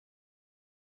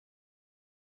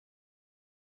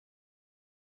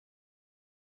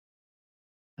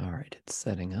right, it's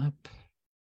setting up.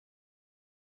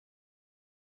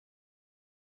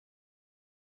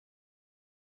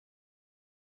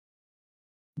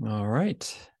 All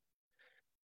right.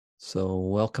 So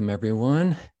welcome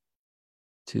everyone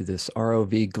to this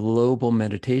ROV Global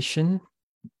Meditation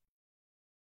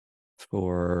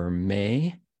for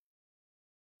May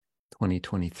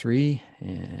 2023.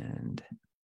 And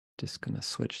just going to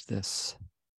switch this.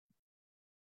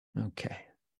 Okay.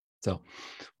 So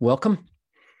welcome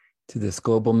to this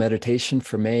global meditation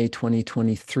for May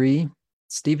 2023.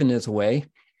 Stephen is away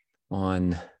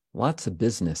on lots of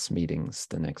business meetings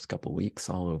the next couple of weeks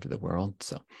all over the world.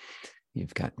 So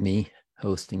you've got me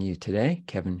hosting you today,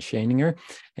 Kevin Schoeinger,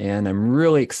 and I'm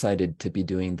really excited to be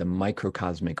doing the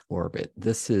Microcosmic orbit.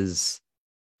 This is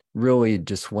really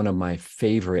just one of my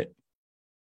favorite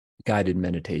guided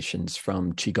meditations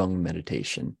from Qigong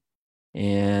meditation.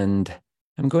 And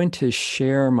I'm going to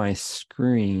share my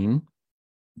screen.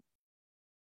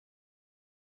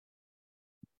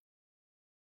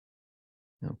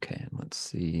 Okay, let's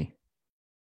see.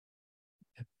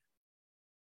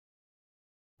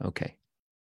 Okay.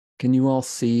 Can you all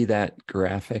see that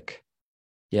graphic?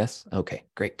 Yes? Okay,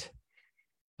 great.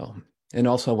 And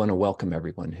also I want to welcome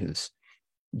everyone who's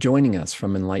joining us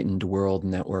from Enlightened World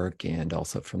Network and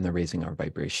also from the Raising Our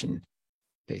Vibration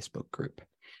Facebook group.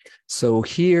 So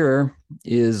here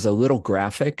is a little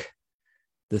graphic.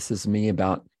 This is me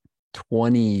about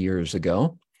 20 years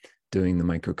ago doing the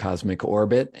microcosmic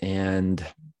orbit, and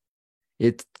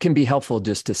it can be helpful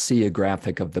just to see a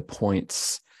graphic of the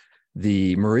points,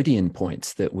 the meridian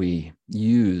points that we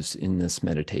use in this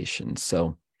meditation.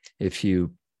 So if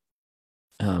you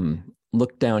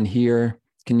look down here,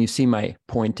 can you see my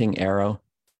pointing arrow?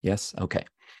 Yes? Okay.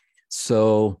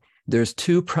 So there's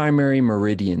two primary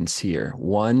meridians here.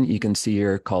 One you can see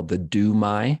here called the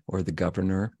Du-mai, or the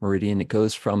governor meridian. It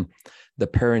goes from the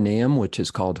perineum, which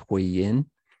is called Hui-yin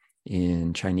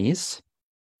in Chinese,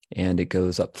 and it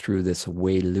goes up through this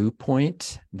Wei-lu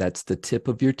point. That's the tip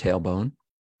of your tailbone.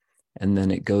 And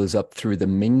then it goes up through the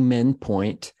Ming-men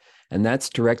point, and that's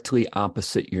directly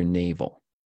opposite your navel.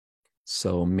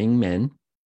 So Ming-men,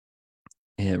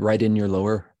 right in your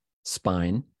lower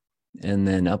spine, and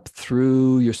then up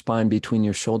through your spine between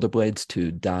your shoulder blades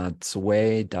to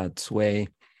Da-Zui. Da-Zui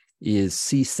is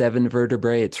C7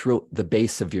 vertebrae. It's the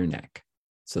base of your neck.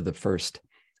 So the first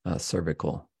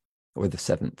cervical, or the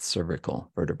seventh cervical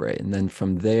vertebrae. And then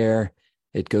from there,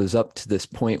 it goes up to this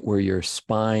point where your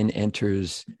spine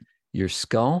enters your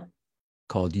skull,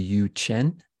 called Yu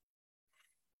Chen,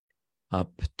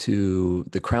 up to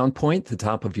the crown point, the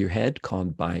top of your head,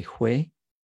 called Bai Hui,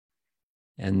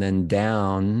 and then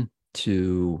down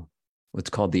to what's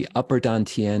called the upper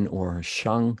Dantian or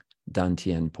Shang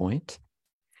Dantian point.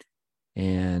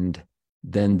 And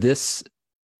then this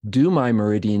Du-mai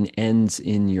meridian ends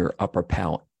in your upper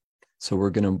palate. So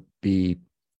we're going to be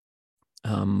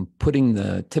putting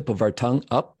the tip of our tongue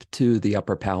up to the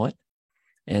upper palate,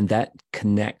 and that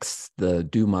connects the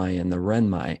Du-mai and the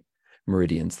Ren-mai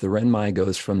meridians. The Ren-mai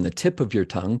goes from the tip of your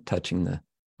tongue, touching the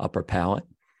upper palate,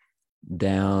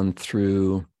 down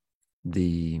through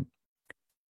the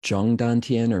Zhong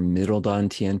Dantian or middle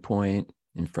Dantian point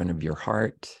in front of your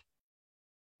heart,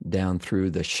 down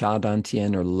through the Sha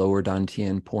Dantian or lower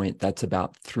Dantian point. That's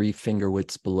about 3 finger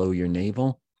widths below your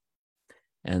navel,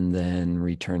 and then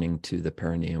returning to the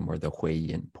perineum or the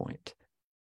Hui-yin point.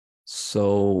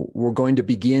 So we're going to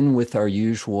begin with our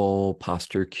usual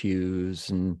posture cues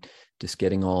and just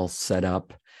getting all set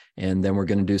up. And then we're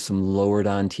going to do some lower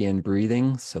Dantian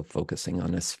breathing. So focusing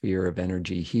on a sphere of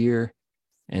energy here,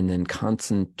 and then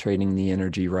concentrating the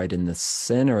energy right in the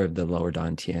center of the lower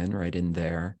Dantian, right in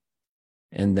there.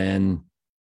 And then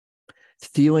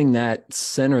feeling that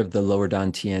center of the lower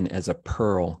Dantian as a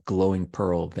pearl, glowing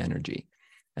pearl of energy.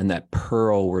 And that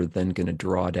pearl we're then going to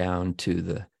draw down to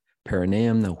the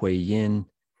perineum, the Hui-yin,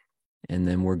 and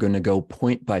then we're going to go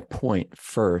point by point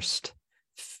first,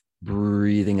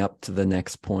 breathing up to the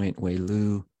next point,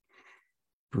 Wei-lu,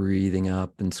 breathing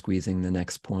up and squeezing the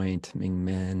next point,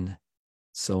 Ming-men,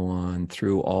 so on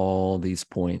through all these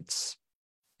points,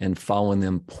 and following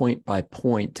them point by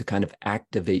point to kind of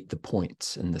activate the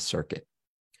points in the circuit.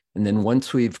 And then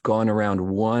once we've gone around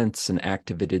once and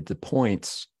activated the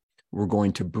points, we're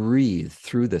going to breathe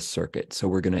through this circuit. So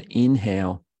we're going to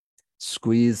inhale,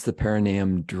 squeeze the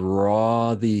perineum,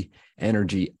 draw the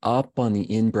energy up on the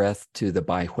in-breath to the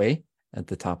Bai Hui at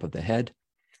the top of the head.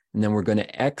 And then we're going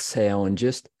to exhale and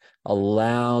just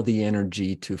allow the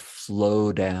energy to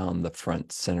flow down the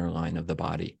front center line of the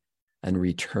body and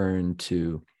return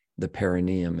to the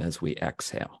perineum as we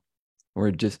exhale.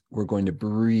 We're going to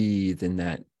breathe in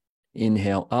that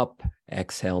inhale up,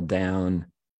 exhale down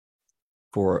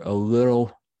for a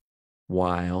little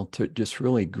while to just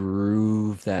really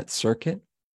groove that circuit.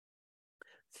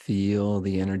 Feel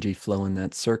the energy flow in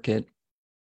that circuit.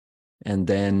 And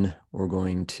then we're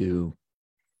going to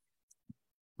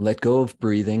let go of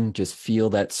breathing, just feel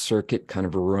that circuit kind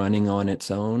of running on its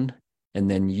own, and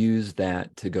then use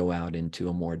that to go out into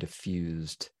a more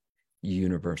diffused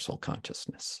universal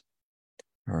consciousness.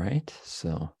 All right,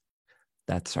 so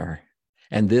that's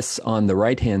and this on the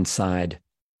right-hand side,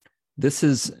 this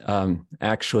is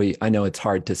actually, I know it's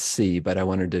hard to see, but I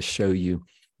wanted to show you.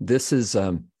 This is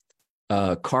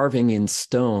carving in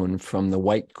stone from the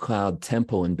White Cloud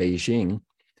Temple in Beijing,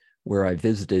 where I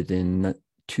visited in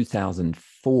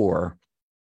 2004.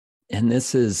 And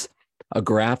this is a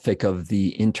graphic of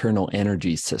the internal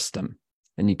energy system.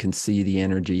 And you can see the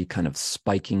energy kind of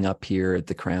spiking up here at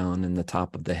the crown and the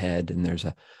top of the head. And there's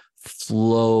a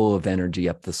flow of energy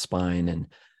up the spine and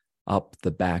up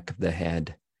the back of the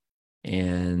head.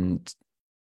 And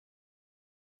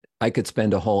I could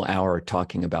spend a whole hour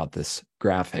talking about this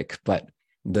graphic, but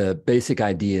the basic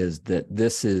idea is that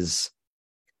this is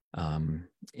an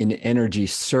energy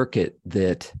circuit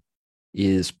that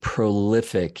is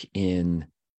prolific in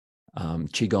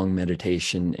Qigong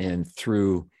meditation and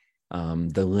through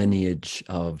the lineage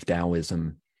of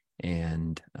Taoism.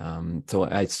 And so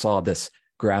I saw this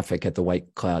graphic at the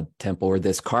White Cloud Temple, or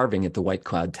this carving at the White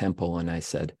Cloud Temple, and I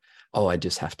said, oh, I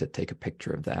just have to take a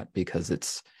picture of that because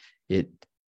it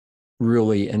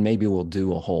really, and maybe we'll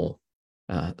do a whole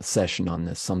session on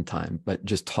this sometime, but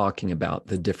just talking about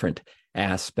the different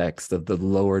aspects of the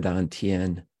lower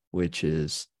Dantian, which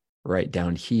is right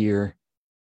down here,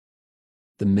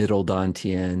 the middle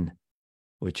Dantian,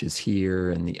 which is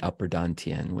here, and the upper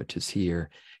Dantian, which is here,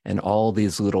 and all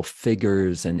these little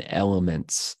figures and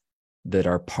elements that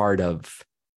are part of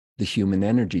the human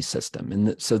energy system.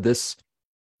 And so this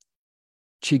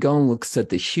Qigong looks at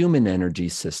the human energy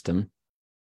system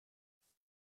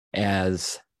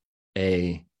as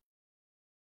a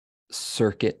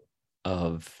circuit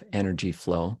of energy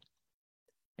flow,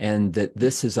 and that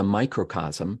this is a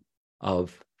microcosm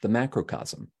of the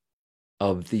macrocosm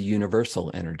of the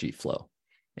universal energy flow.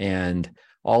 And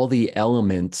all the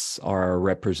elements are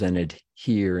represented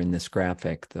here in this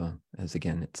graphic, though, as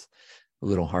again, it's a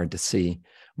little hard to see,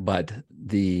 but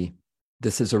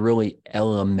this is a really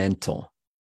elemental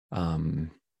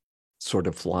sort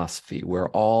of philosophy where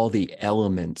all the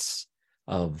elements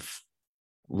of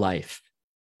life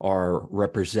are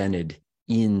represented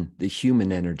in the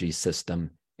human energy system,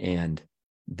 and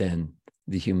then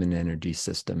the human energy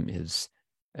system is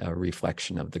a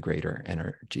reflection of the greater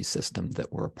energy system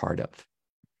that we're a part of.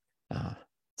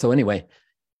 So anyway,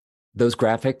 those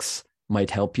graphics might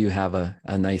help you have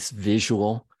a nice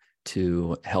visual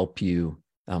to help you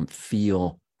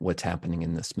feel what's happening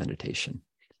in this meditation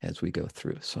as we go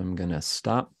through. So I'm going to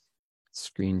stop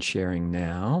screen sharing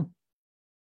now.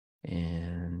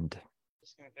 And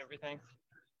everything.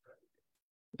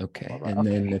 Okay, and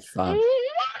then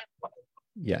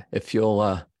if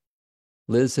you'll,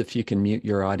 Liz, if you can mute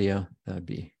your audio, that'd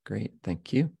be great.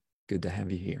 Thank you. Good to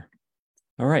have you here.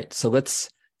 All right, so let's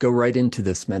go right into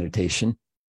this meditation.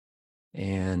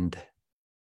 And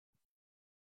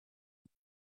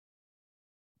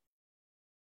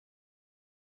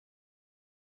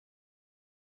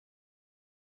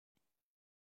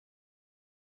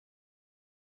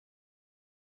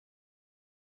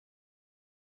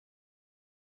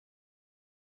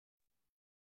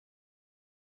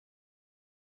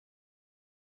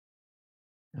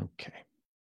okay,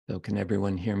 so can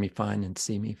everyone hear me fine and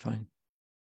see me fine?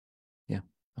 Yeah,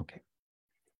 okay.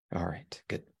 All right,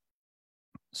 good.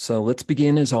 So let's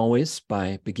begin as always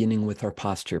by beginning with our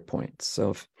posture points.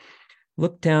 So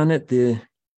look down at the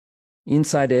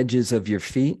inside edges of your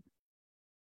feet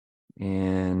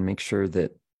and make sure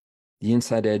that the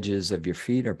inside edges of your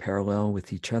feet are parallel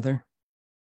with each other.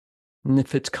 And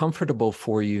if it's comfortable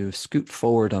for you, scoot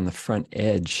forward on the front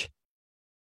edge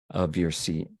of your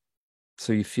seat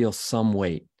so you feel some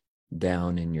weight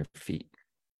down in your feet.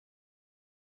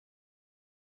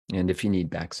 And if you need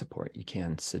back support, you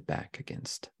can sit back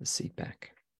against the seat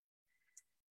back.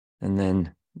 And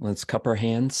then let's cup our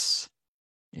hands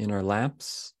in our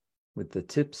laps with the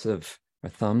tips of our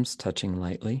thumbs touching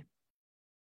lightly.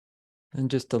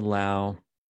 And just allow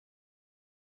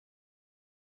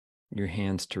your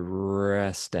hands to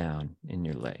rest down in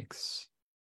your legs.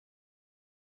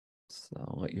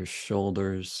 So let your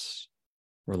shoulders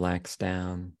relax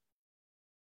down.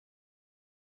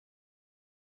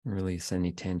 Release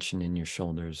any tension in your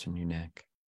shoulders and your neck.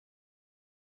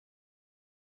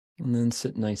 And then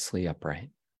sit nicely upright.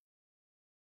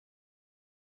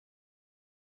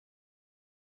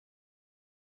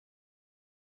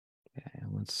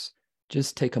 Let's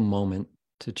just take a moment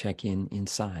to check in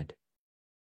inside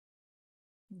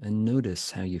and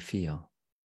notice how you feel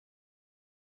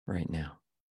right now.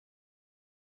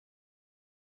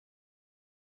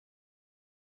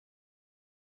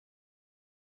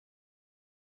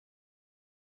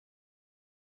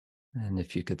 And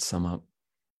if you could sum up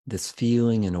this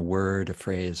feeling in a word, a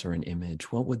phrase, or an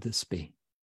image, what would this be?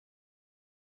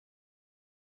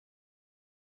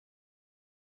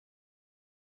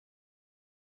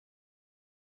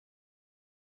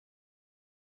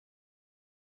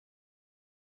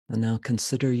 And now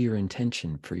consider your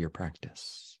intention for your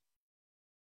practice.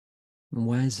 And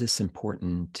why is this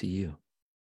important to you?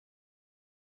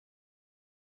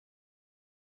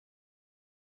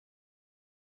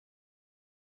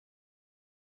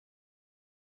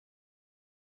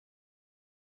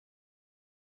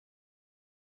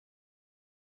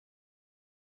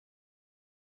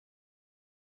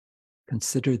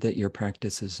 Consider that your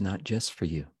practice is not just for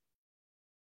you,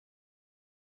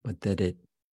 but that it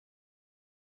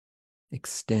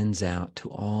extends out to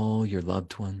all your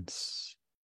loved ones,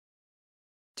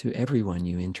 to everyone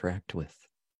you interact with,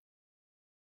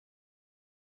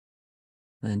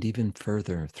 and even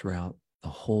further throughout the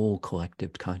whole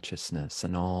collective consciousness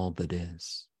and all that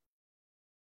is.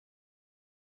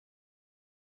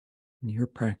 Your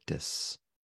practice,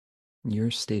 your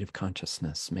state of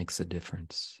consciousness makes a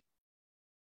difference.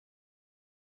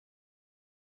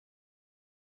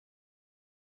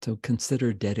 So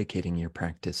consider dedicating your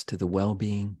practice to the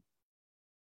well-being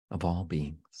of all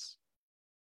beings.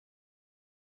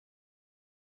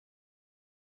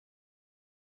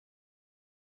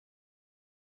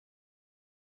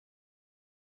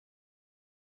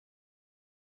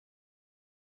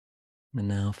 And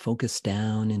now focus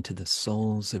down into the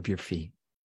soles of your feet.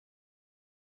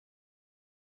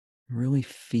 Really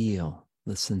feel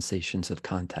the sensations of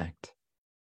contact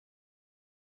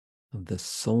of the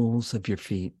soles of your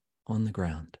feet on the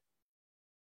ground.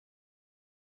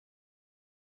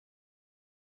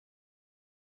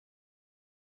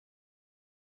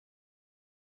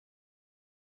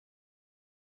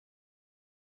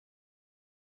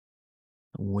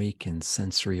 Awaken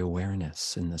sensory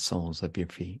awareness in the soles of your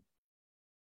feet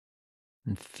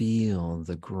and feel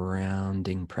the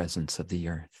grounding presence of the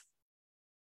earth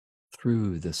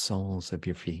through the soles of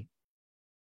your feet.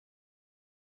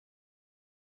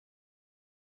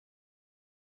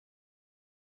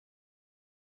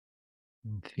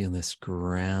 And feel this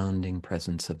grounding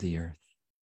presence of the earth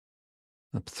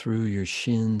up through your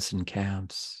shins and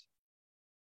calves,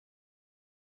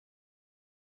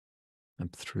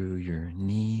 up through your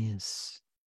knees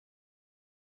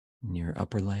and your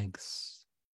upper legs,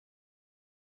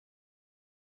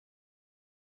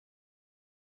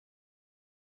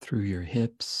 through your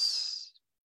hips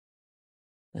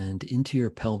and into your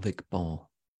pelvic bowl.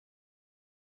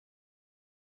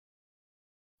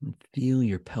 And feel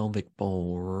your pelvic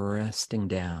bowl resting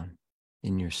down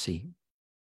in your seat,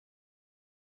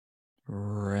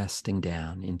 resting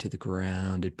down into the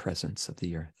grounded presence of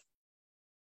the earth.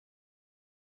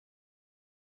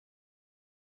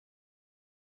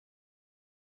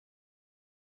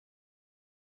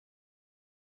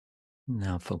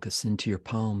 Now focus into your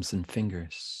palms and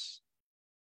fingers.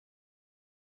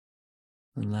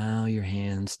 Allow your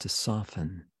hands to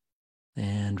soften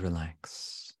and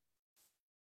relax.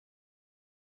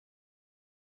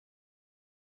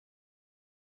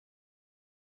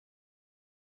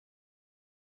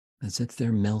 As if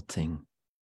they're melting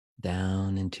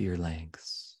down into your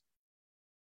legs.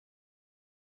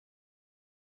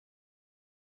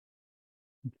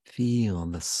 Feel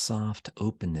the soft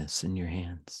openness in your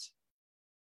hands.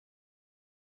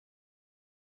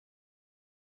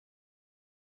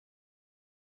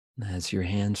 As your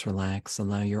hands relax,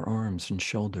 allow your arms and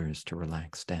shoulders to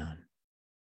relax down.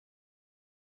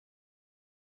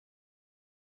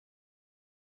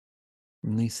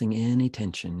 Releasing any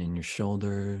tension in your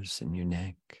shoulders and your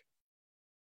neck.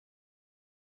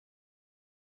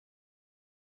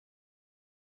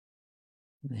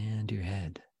 And your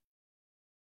head.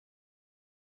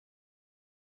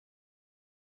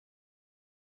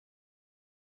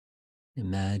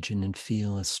 Imagine and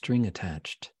feel a string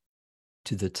attached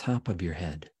to the top of your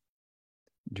head,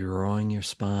 drawing your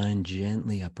spine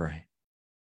gently upright,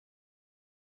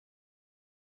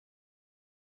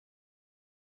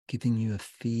 giving you a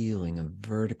feeling of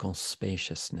vertical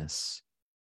spaciousness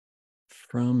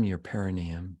from your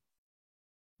perineum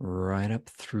right up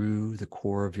through the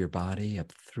core of your body,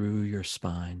 up through your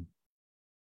spine,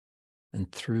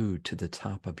 and through to the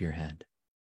top of your head.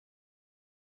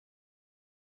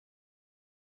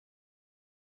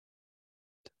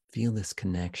 Feel this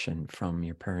connection from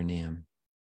your perineum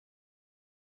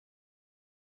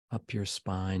up your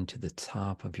spine to the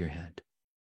top of your head.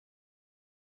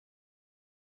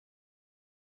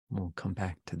 We'll come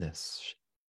back to this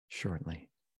shortly.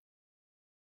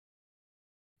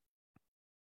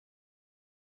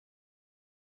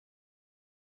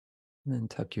 And then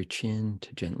tuck your chin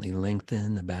to gently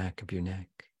lengthen the back of your neck.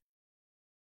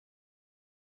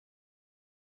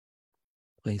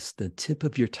 Place the tip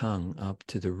of your tongue up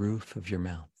to the roof of your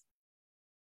mouth.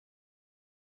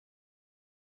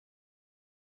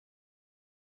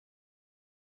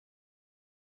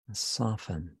 And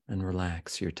soften and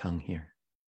relax your tongue here.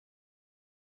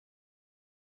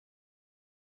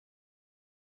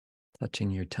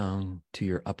 Touching your tongue to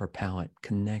your upper palate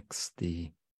connects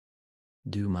the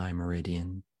Du-mai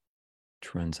meridian,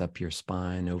 which runs up your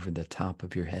spine over the top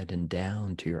of your head and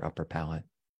down to your upper palate,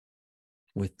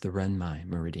 with the Ren-mai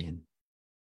meridian,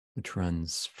 which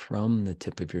runs from the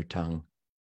tip of your tongue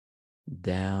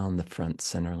down the front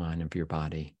center line of your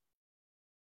body,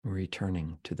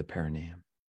 returning to the perineum.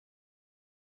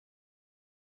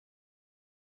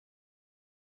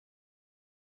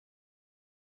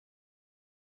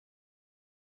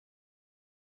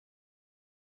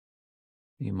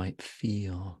 You might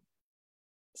feel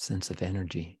a sense of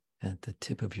energy at the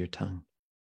tip of your tongue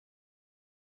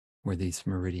where these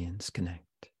meridians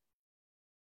connect.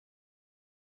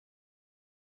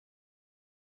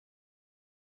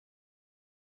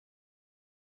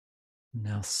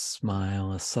 Now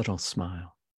smile a subtle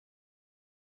smile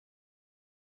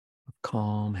of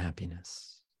calm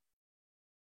happiness.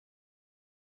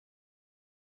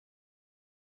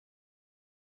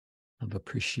 Of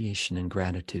appreciation and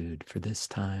gratitude for this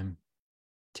time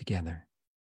together.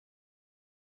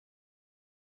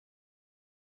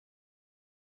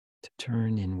 To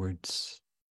turn inwards,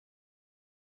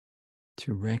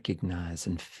 to recognize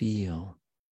and feel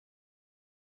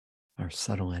our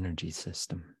subtle energy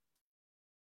system.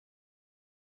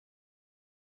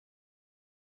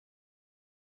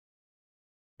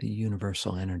 The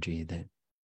universal energy that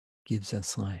gives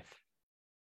us life.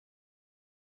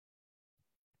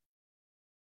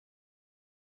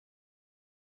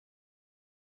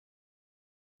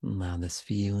 Allow this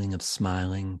feeling of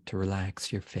smiling to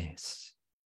relax your face.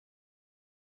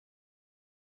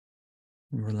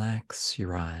 And relax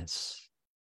your eyes.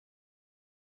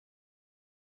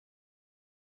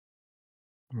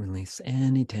 Release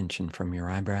any tension from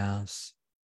your eyebrows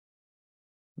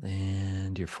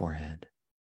and your forehead.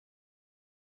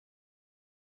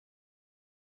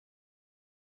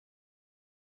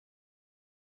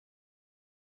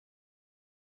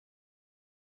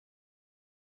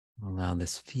 Allow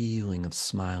this feeling of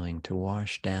smiling to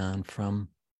wash down from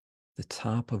the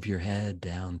top of your head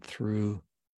down through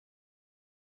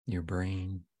your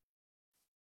brain,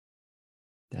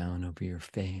 down over your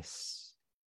face,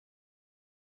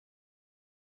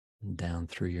 and down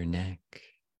through your neck,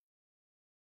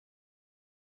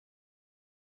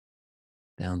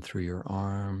 down through your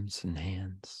arms and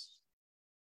hands,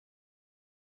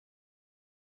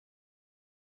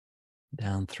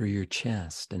 down through your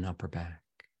chest and upper back,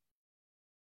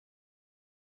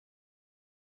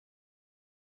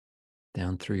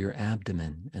 down through your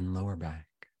abdomen and lower back,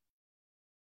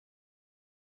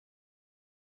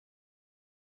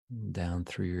 down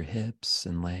through your hips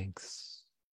and legs,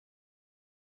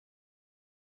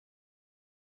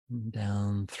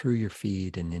 down through your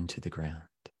feet and into the ground.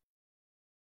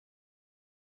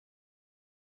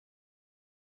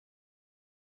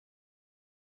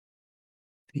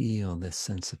 Feel this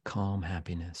sense of calm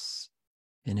happiness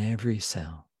in every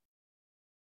cell.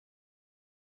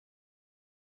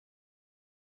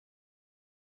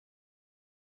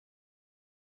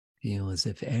 Feel as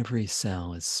if every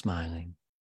cell is smiling,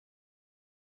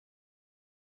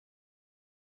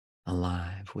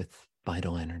 alive with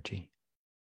vital energy.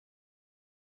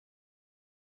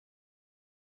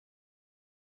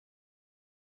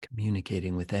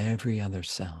 Communicating with every other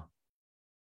cell.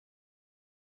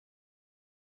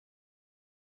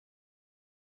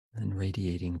 And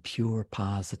radiating pure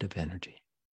positive energy.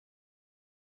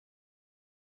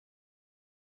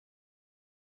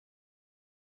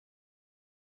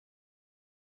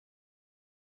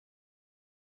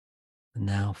 And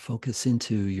now focus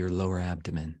into your lower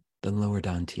abdomen, the lower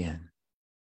dantian.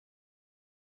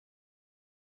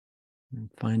 And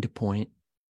find a point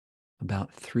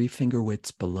about 3 finger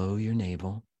widths below your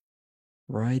navel,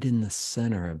 right in the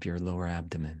center of your lower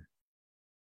abdomen.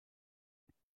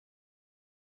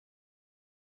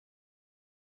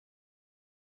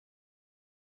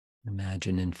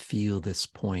 Imagine and feel this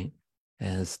point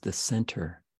as the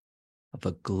center of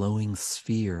a glowing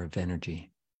sphere of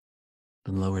energy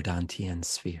the lower Dantian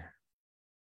sphere.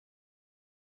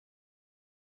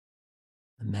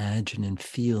 Imagine and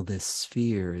feel this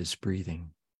sphere is breathing,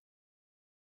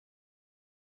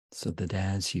 so that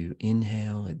as you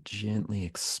inhale, it gently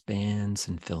expands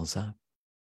and fills up.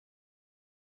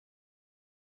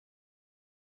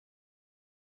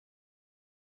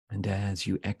 And as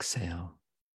you exhale,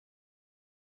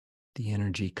 the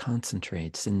energy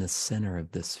concentrates in the center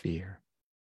of the sphere,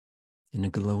 in a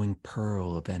glowing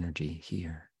pearl of energy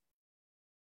here.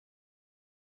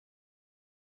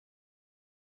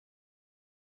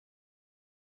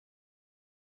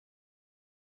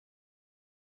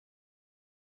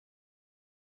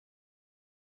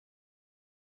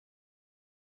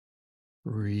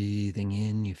 Breathing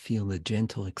in, you feel the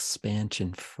gentle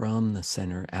expansion from the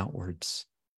center outwards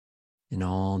in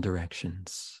all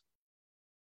directions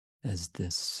as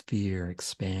this sphere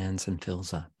expands and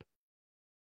fills up.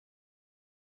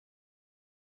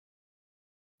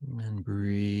 And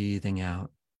breathing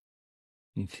out,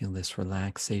 you feel this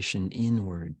relaxation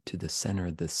inward to the center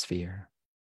of the sphere,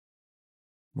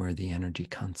 where the energy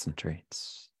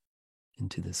concentrates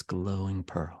into this glowing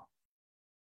pearl.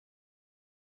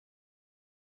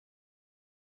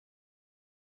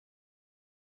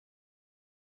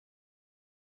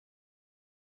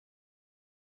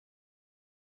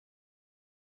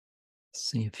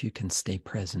 See if you can stay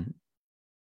present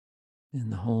in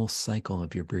the whole cycle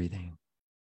of your breathing.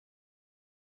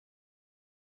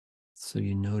 So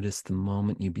you notice the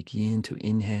moment you begin to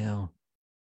inhale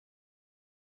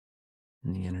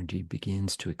and the energy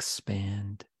begins to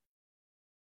expand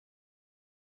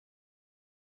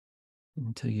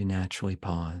until you naturally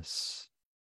pause.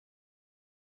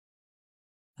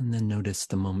 And then notice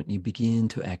the moment you begin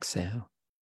to exhale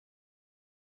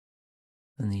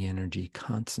and the energy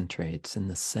concentrates in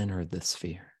the center of the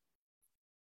sphere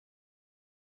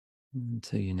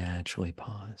until you naturally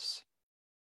pause.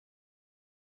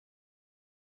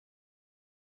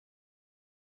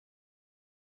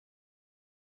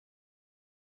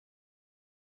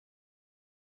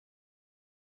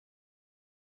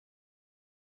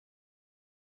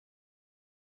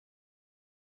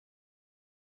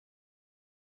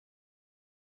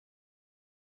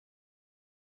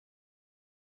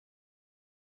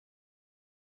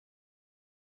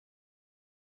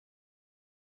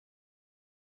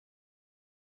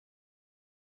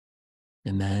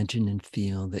 Imagine and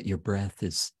feel that your breath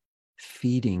is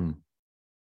feeding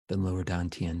the lower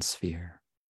Dantian sphere,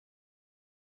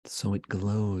 so it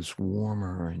glows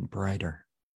warmer and brighter,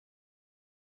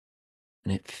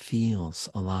 and it feels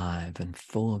alive and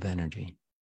full of energy.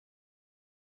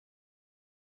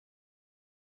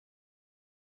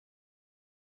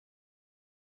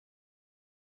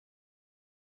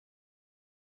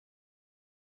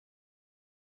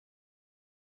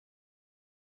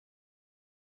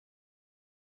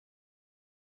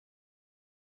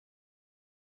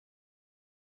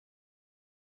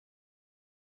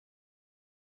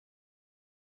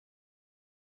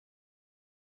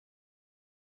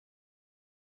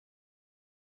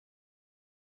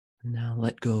 Now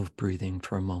let go of breathing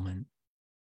for a moment.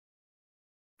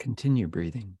 Continue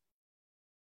breathing,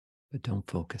 but don't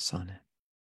focus on it.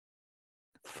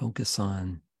 Focus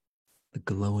on the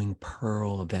glowing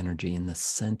pearl of energy in the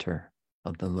center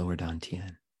of the lower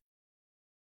Dantian.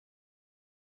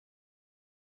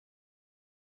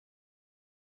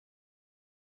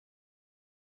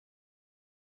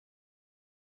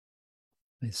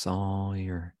 Place all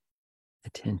your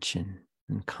attention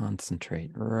and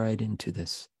concentrate right into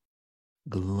this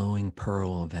glowing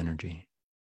pearl of energy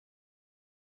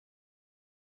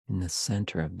in the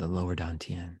center of the lower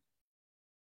Dantian.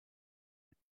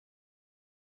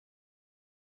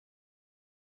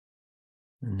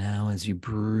 And now as you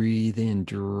breathe in,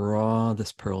 draw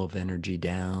this pearl of energy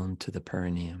down to the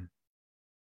perineum.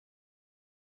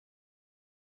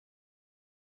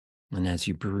 And as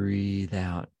you breathe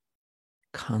out,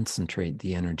 concentrate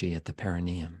the energy at the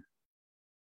perineum,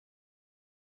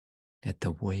 at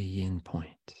the weigh-in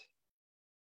point,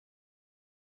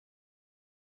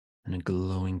 and a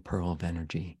glowing pearl of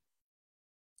energy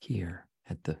here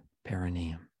at the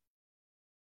perineum.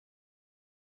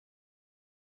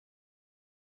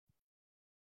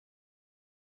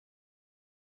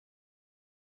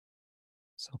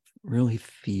 So really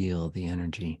feel the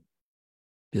energy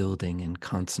building and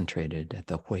concentrated at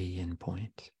the weigh-in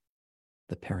point,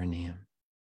 the perineum.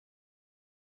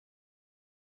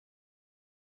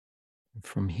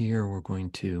 From here, we're going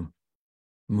to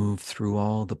move through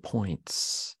all the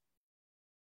points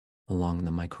along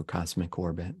the microcosmic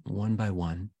orbit, one by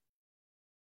one.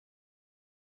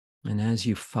 And as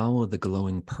you follow the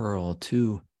glowing pearl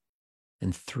to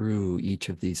And through each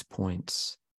of these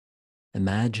points,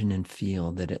 imagine and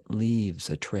feel that it leaves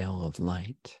a trail of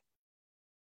light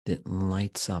that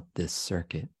lights up this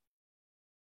circuit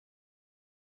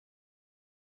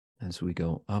as we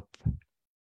go up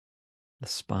the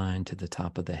spine to the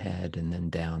top of the head and then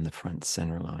down the front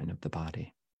center line of the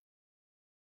body.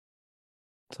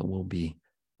 So we'll be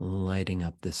lighting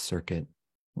up this circuit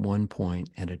one point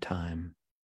at a time,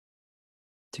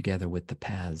 together with the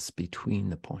paths between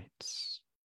the points.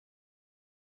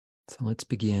 So let's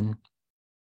begin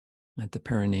at the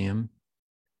perineum.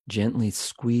 Gently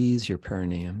squeeze your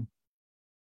perineum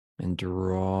and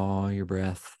draw your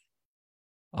breath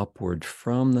upward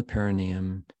from the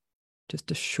perineum,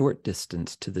 just a short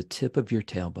distance to the tip of your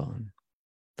tailbone,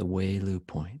 the Wei-Lu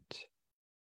point.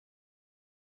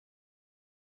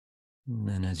 And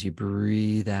then as you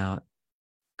breathe out,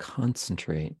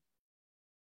 concentrate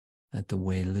at the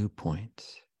Wei-Lu point.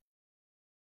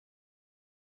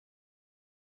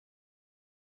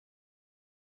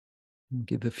 And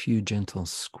give a few gentle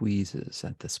squeezes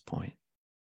at this point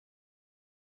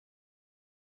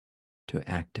to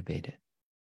activate it.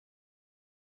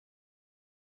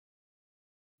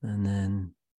 And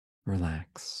then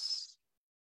relax.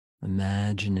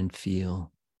 Imagine and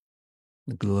feel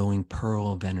the glowing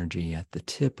pearl of energy at the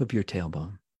tip of your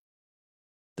tailbone,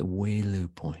 the Wei-Lu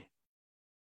point.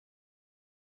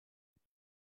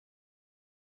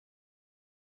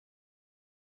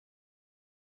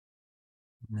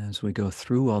 And as we go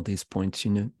through all these points,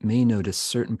 you may notice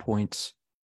certain points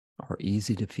are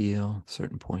easy to feel,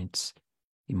 certain points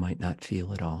you might not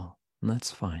feel at all, and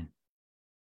that's fine.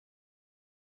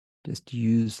 Just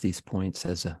use these points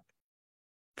as a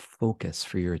focus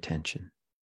for your attention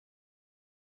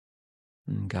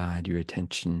and guide your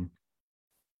attention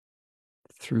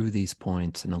through these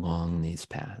points and along these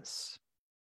paths.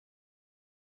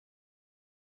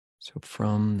 So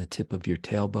from the tip of your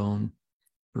tailbone,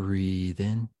 breathe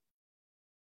in,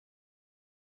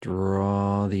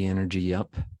 draw the energy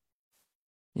up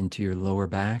into your lower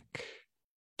back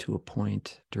to a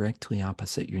point directly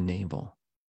opposite your navel,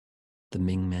 the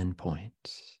Mingmen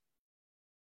point.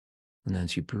 And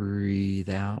as you breathe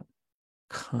out,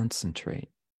 concentrate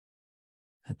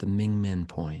at the Mingmen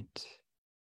point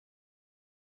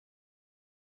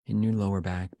in your lower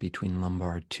back between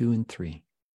lumbar 2 and 3,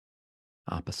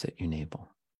 opposite your navel.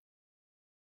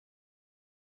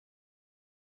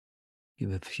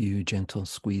 Give a few gentle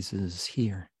squeezes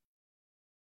here.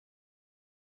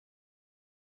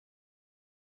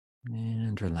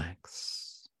 And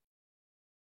relax.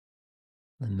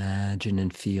 Imagine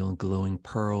and feel glowing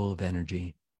pearl of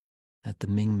energy at the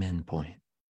Mingmen point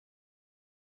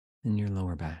in your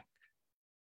lower back.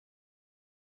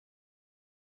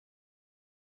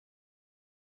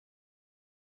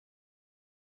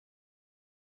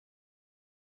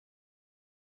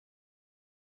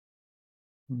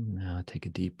 Now take a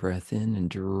deep breath in and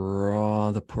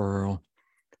draw the pearl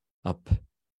up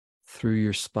through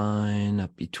your spine,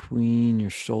 up between your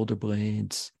shoulder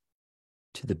blades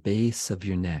to the base of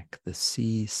your neck, the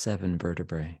C7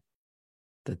 vertebrae,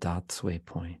 the Datsui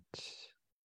point.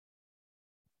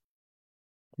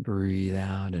 Breathe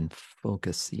out and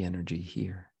focus the energy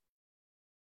here.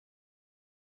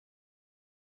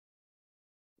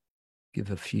 Give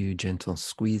a few gentle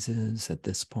squeezes at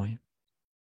this point.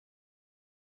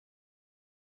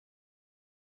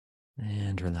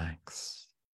 And relax.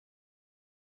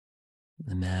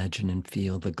 Imagine and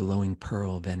feel the glowing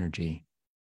pearl of energy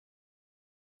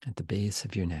at the base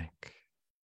of your neck,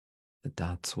 the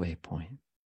Datsui point.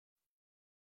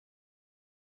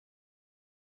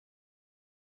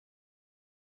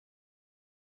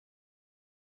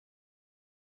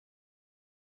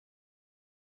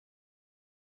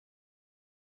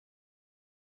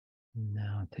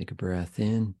 Now take a breath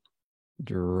in,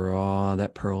 draw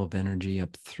that pearl of energy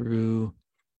up through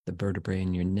the vertebrae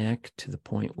in your neck to the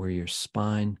point where your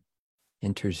spine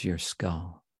enters your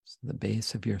skull, so the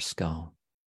base of your skull,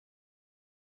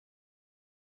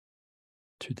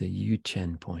 to the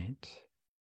Yu-Chen point.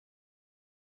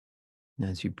 And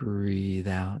as you breathe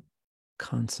out,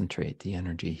 concentrate the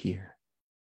energy here.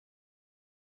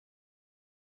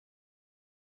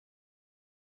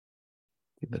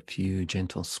 Give a few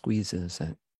gentle squeezes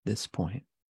at this point.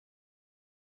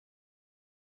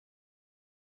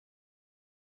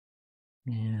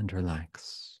 And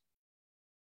relax.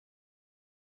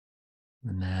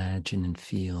 Imagine and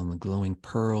feel the glowing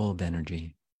pearl of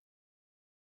energy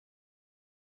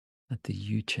at the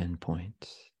Yu-Chen point,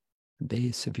 the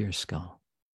base of your skull.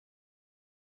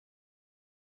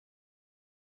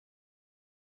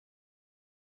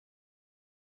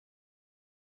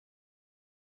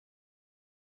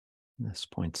 This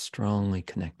point strongly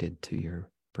connected to your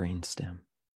brainstem.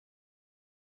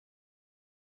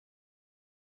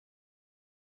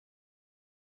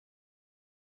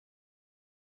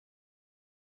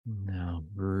 Now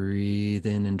breathe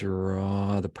in and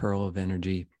draw the pearl of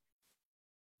energy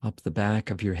up the back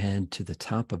of your head to the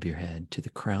top of your head to the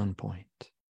crown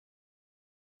point,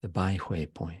 the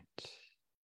Baihui point.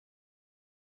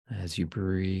 As you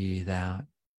breathe out,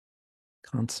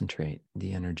 concentrate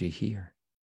the energy here.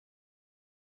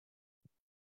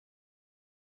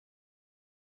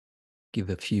 Give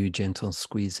a few gentle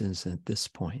squeezes at this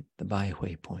point, the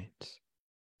Baihui point,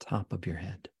 top of your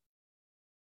head.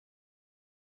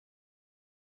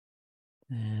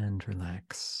 And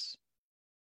relax.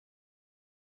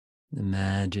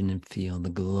 Imagine and feel the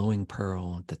glowing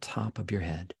pearl at the top of your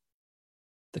head,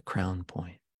 the crown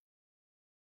point.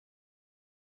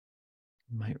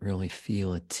 You might really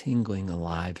feel a tingling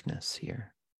aliveness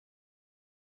here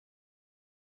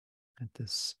at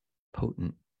this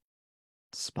potent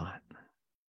spot.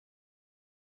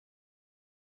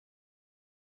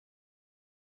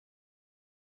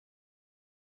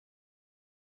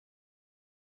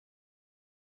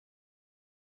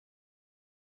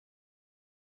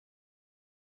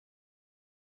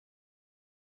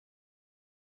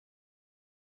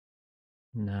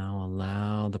 Now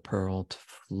allow the pearl to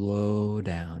flow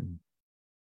down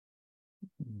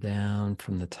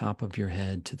from the top of your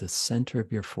head to the center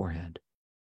of your forehead,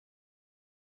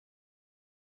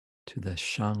 to the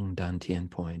Shang Dantian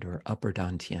point or upper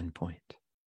Dantian point.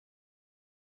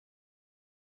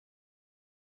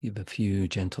 Give a few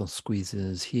gentle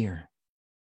squeezes here.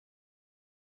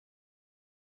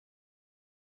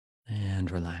 And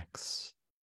relax.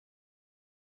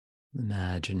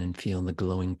 Imagine and feel the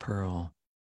glowing pearl,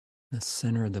 the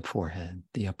center of the forehead,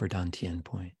 the upper Dantian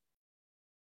point.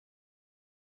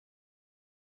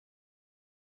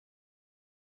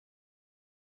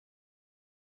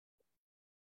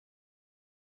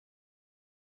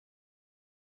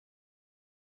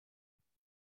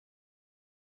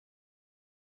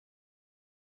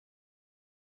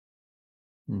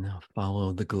 Now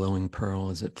follow the glowing pearl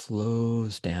as it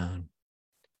flows down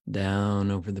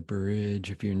over the bridge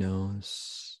of your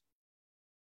nose,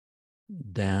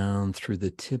 down through the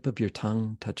tip of your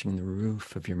tongue, touching the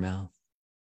roof of your mouth,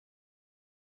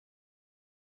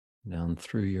 down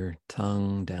through your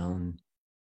tongue, down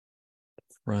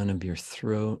the front of your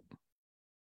throat,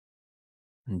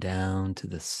 and down to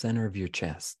the center of your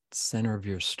chest, center of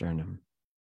your sternum,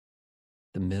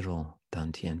 the middle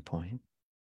Dantian point,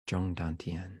 Zhong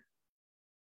Dantian.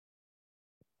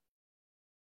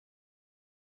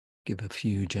 Give a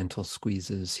few gentle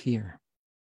squeezes here.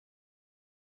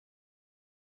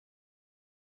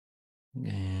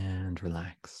 And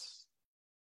relax.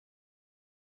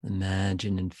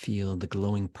 Imagine and feel the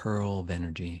glowing pearl of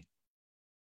energy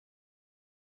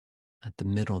at the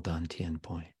middle Dantian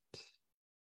point,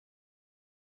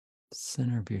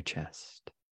 center of your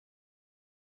chest.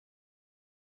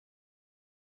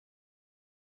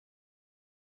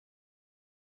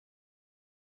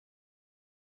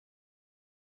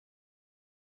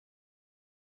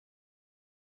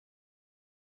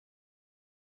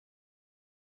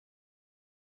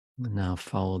 And now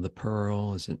follow the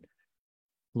pearl as it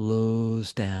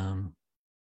flows down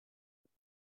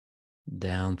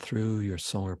through your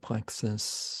solar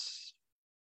plexus,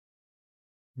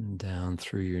 down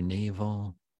through your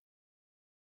navel,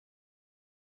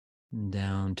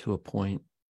 down to a point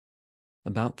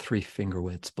about 3 finger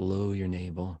widths below your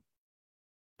navel,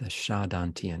 the Sha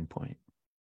Dantian point.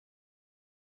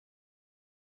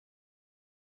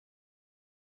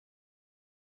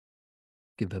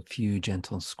 Give a few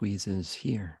gentle squeezes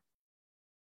here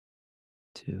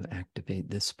to activate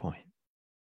this point.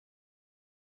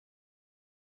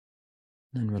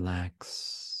 Then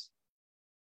relax.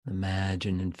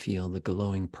 Imagine and feel the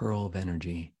glowing pearl of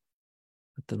energy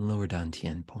at the lower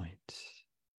Dantian point.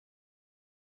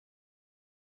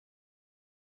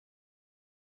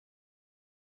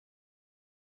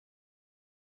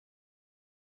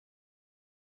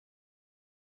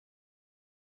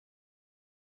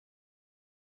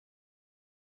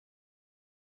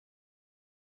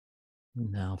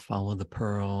 Now follow the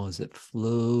pearl as it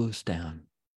flows down,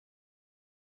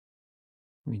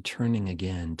 returning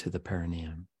again to the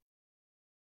perineum.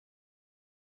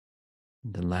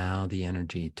 And allow the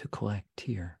energy to collect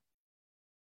here.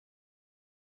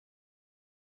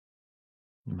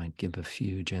 You might give a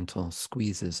few gentle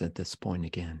squeezes at this point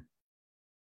again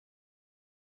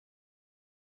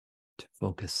to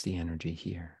focus the energy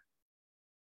here.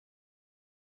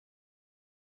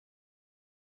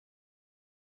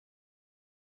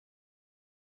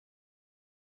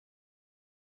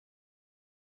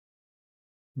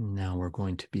 Now we're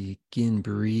going to begin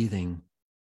breathing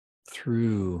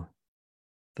through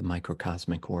the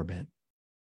microcosmic orbit.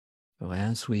 So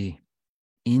as we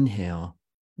inhale,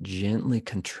 gently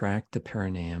contract the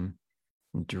perineum,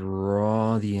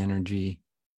 draw the energy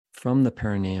from the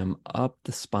perineum up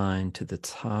the spine to the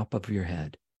top of your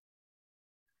head.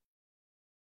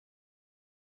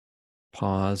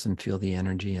 Pause and feel the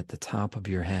energy at the top of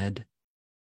your head.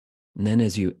 And then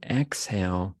as you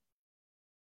exhale,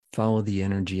 follow the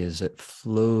energy as it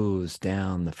flows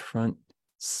down the front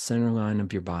center line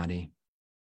of your body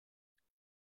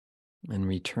and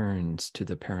returns to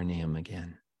the perineum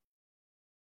again.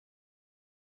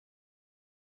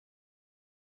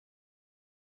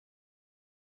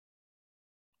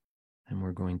 And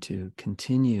we're going to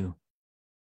continue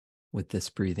with this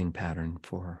breathing pattern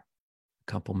for a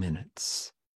couple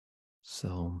minutes.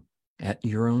 So at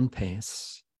your own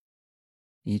pace,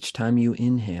 each time you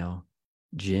inhale,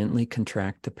 gently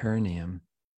contract the perineum.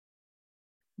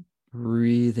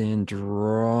 Breathe in,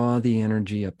 draw the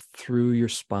energy up through your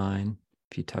spine.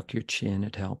 If you tuck your chin,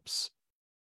 it helps.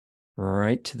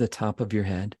 Right to the top of your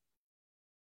head.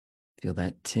 Feel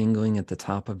that tingling at the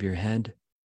top of your head.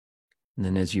 And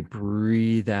then as you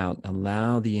breathe out,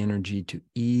 allow the energy to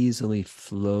easily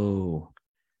flow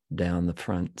down the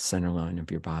front center line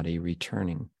of your body,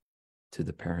 returning to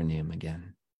the perineum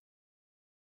again.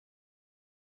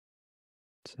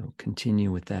 So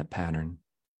continue with that pattern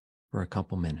for a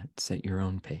couple minutes at your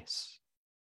own pace.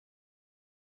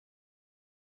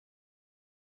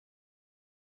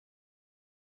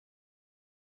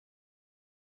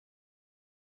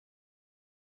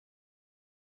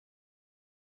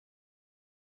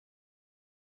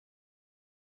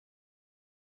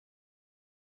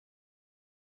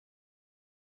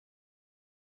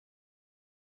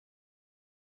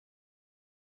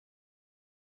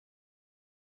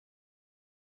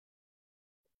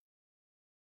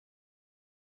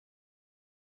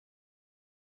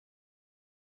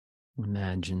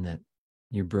 Imagine that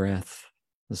your breath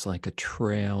is like a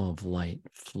trail of light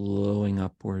flowing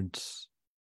upwards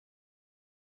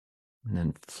and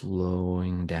then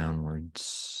flowing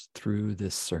downwards through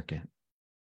this circuit.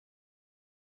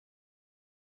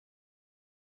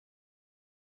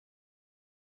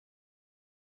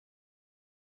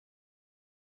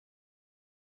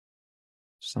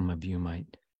 Some of you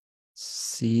might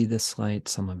see this light,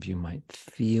 some of you might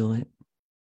feel it,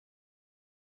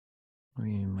 or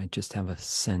you might just have a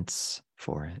sense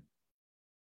for it.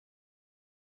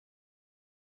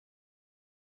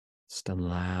 Just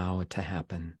allow it to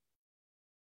happen.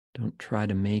 Don't try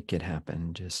to make it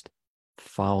happen. Just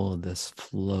follow this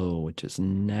flow, which is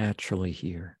naturally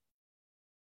here.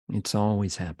 It's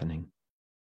always happening.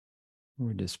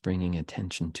 We're just bringing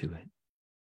attention to it.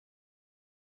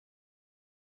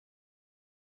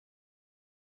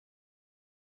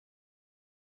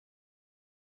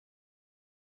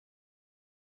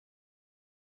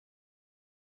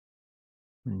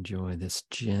 Enjoy this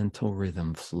gentle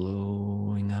rhythm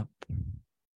flowing up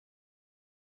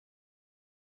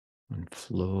and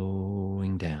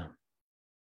flowing down.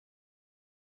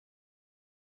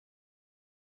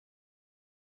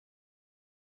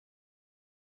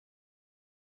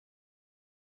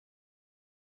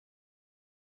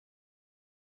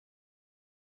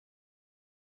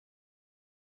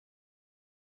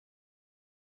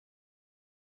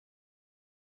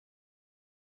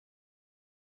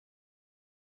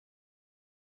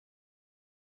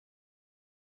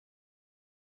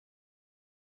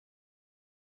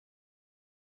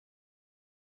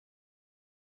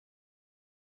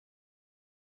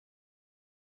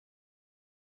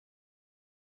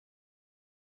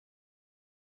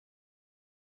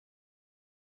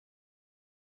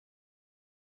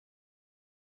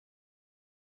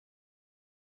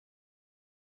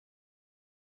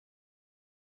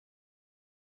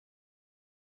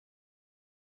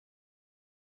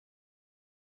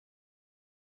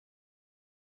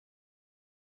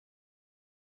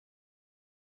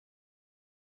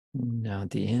 Now,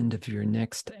 at the end of your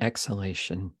next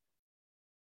exhalation,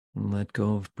 let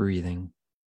go of breathing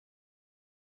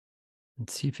and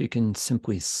see if you can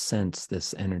simply sense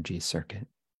this energy circuit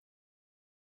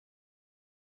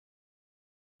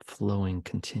flowing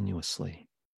continuously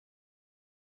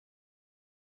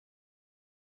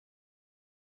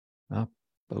up,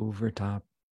 over top,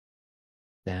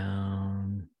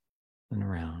 down, and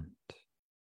around.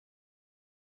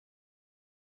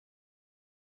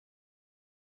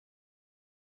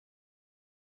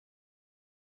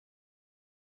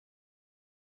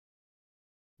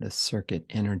 This circuit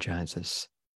energizes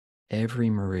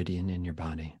every meridian in your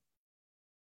body,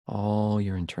 all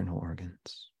your internal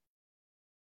organs.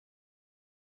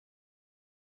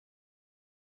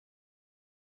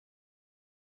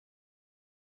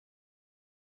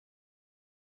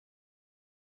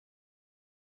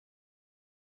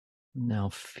 Now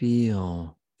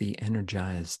feel the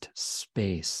energized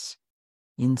space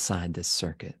inside this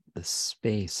circuit, the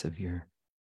space of your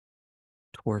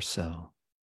torso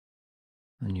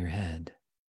on your head.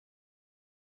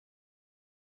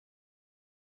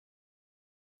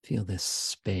 Feel this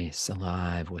space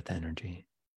alive with energy.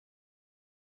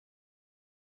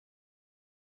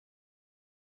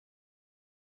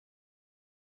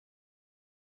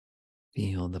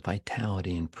 Feel the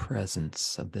vitality and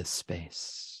presence of this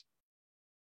space.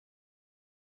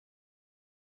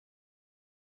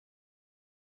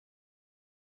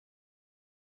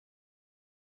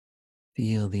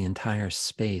 Feel the entire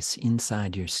space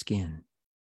inside your skin,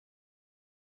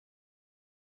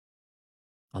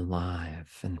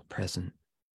 alive and present.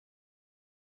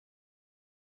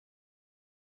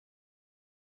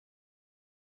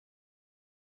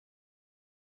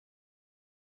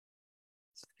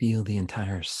 Feel the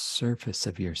entire surface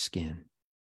of your skin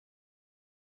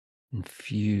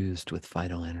infused with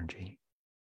vital energy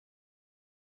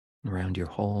around your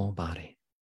whole body.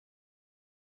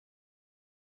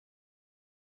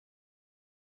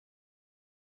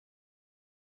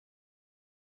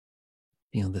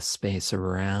 Feel the space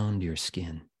around your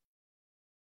skin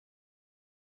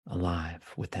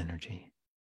alive with energy,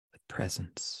 with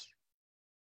presence.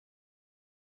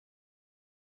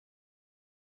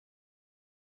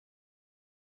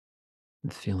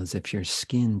 And feel as if your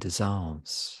skin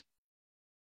dissolves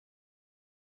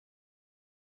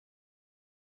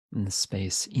and the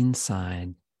space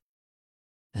inside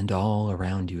and all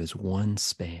around you is one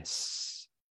space,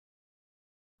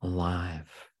 alive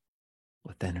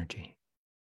with energy.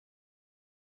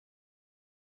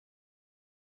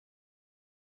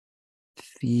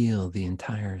 Feel the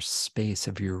entire space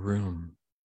of your room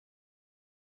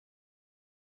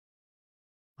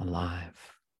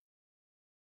alive,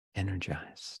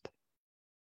 energized.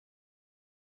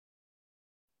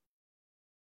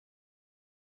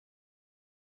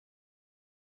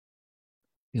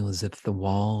 Feel as if the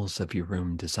walls of your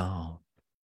room dissolve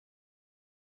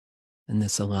and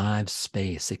this alive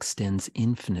space extends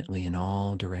infinitely in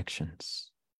all directions.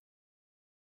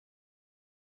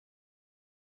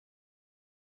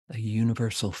 A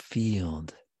universal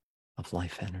field of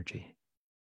life energy,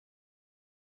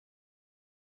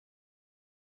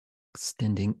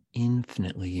 extending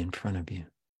infinitely in front of you.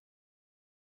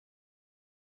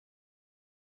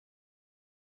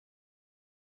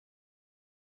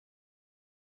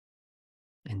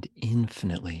 And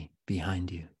infinitely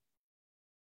behind you.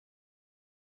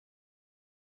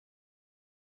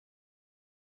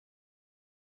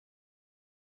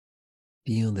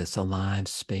 Feel this alive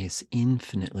space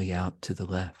infinitely out to the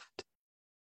left.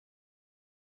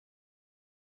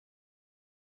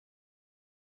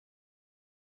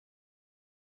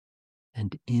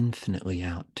 And infinitely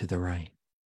out to the right.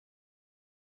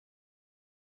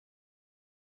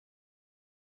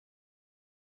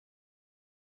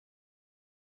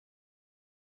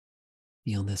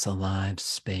 Feel this alive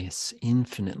space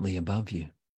infinitely above you.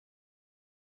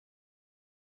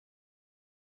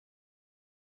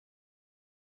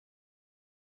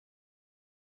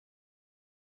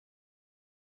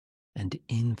 And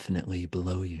infinitely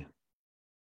below you.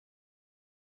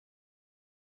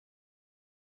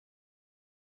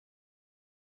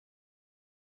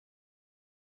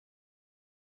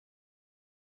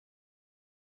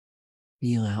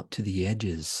 Feel out to the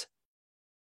edges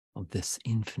of this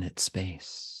infinite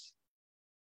space,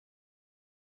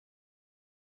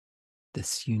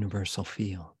 this universal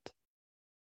field.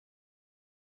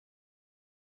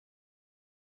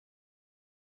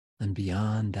 And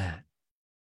beyond that,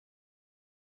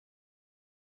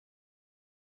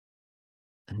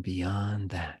 and beyond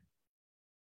that,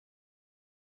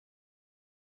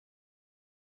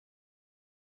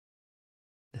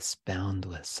 this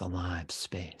boundless alive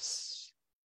space,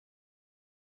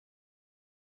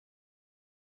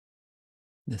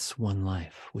 this one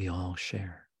life we all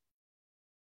share.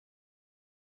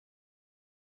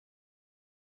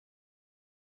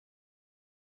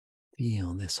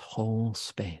 Feel this whole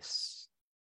space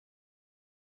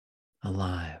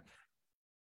alive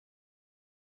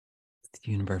with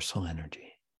universal energy.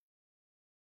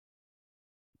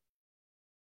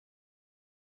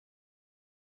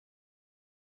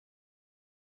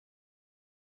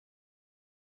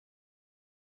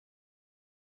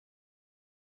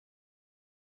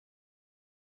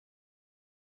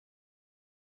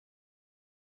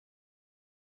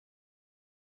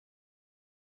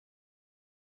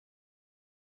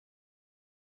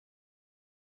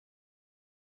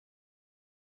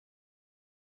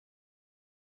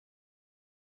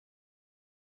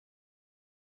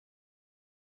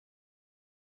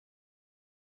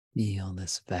 Feel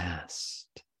this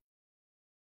vast,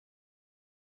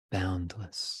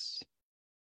 boundless,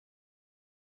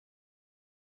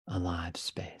 alive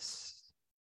space.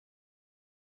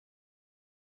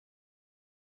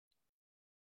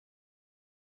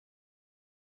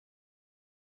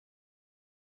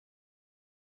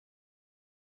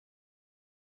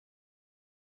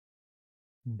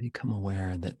 And become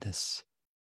aware that this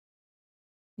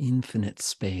infinite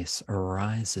space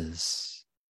arises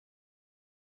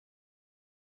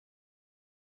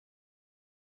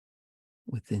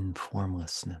within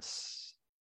formlessness,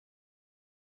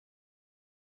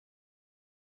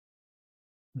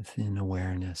 within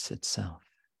awareness itself.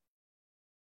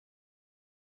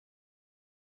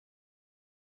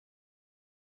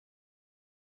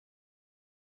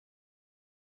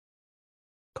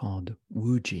 Called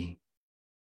Wuji.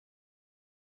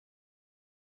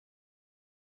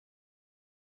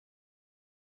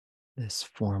 This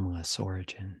formless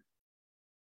origin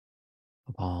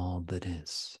of all that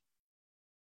is.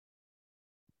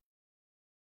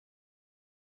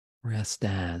 Rest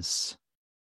as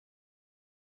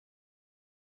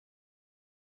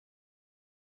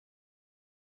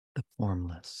the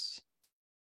formless.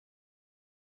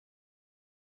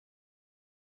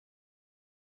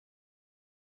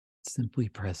 Simply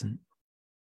present,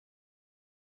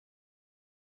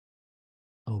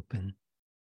 open,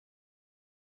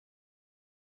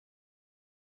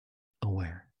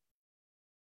 aware.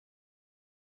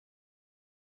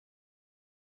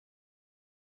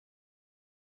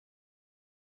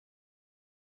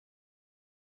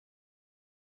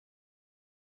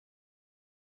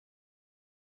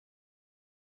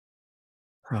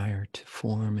 Prior to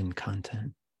form and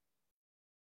content,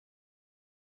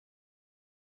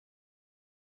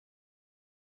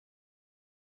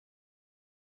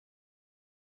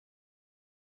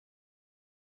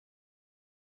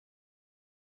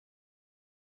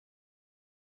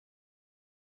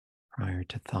 prior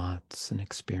to thoughts and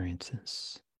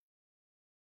experiences,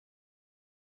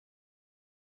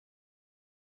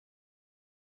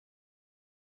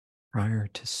 prior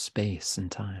to space and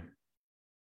time.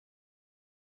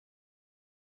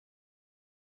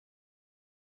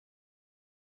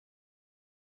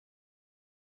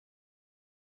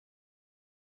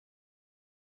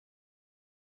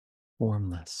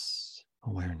 Formless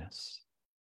awareness.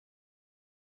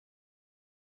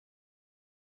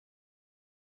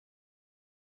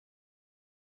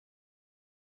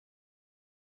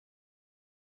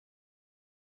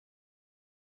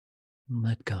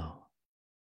 Let go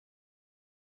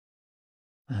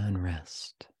and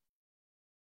rest.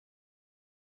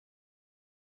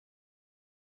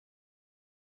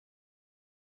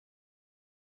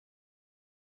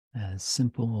 As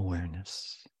simple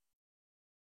awareness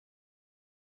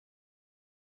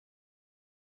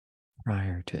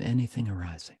prior to anything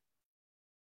arising.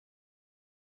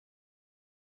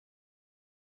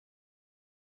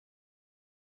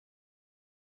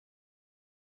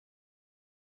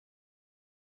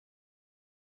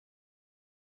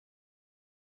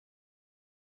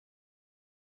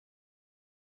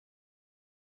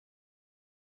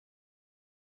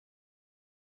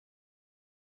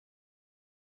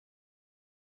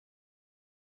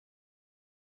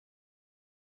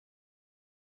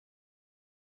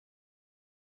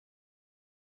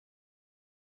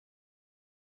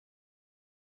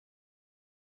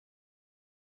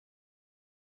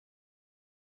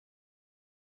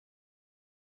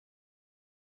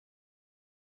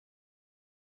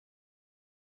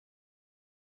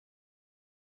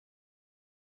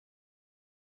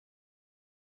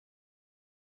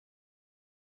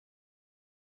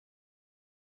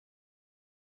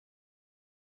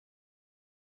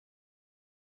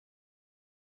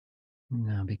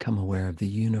 Now become aware of the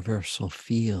universal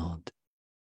field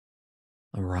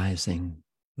arising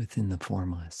within the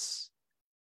formless.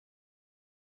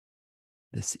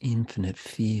 This infinite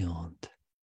field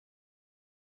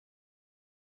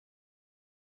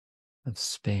of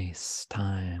space,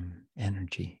 time,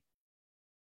 energy.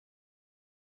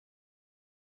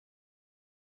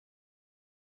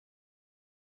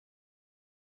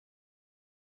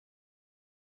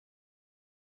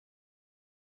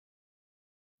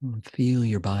 And feel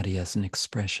your body as an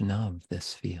expression of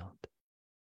this field.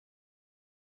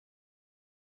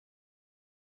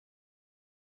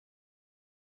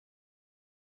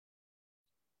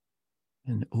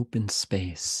 An open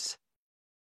space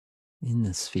in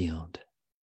this field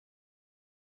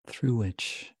through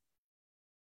which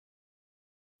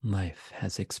life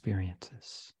has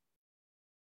experiences.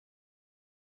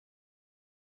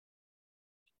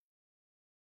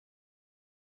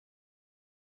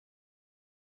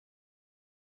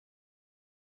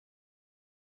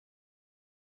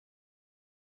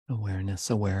 Awareness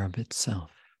aware of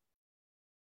itself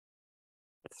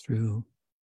through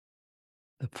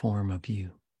the form of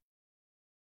you.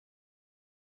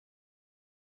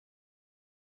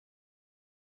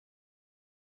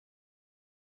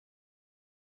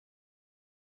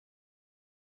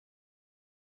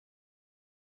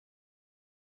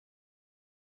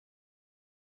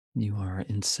 You are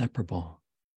inseparable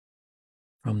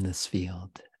from this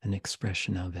field, an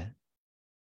expression of it,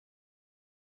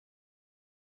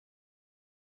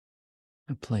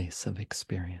 a place of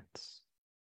experience.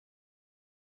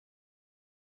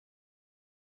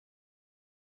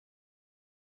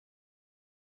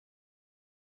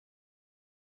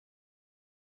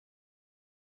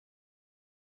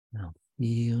 Now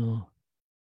feel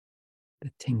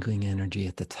the tingling energy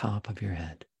at the top of your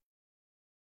head.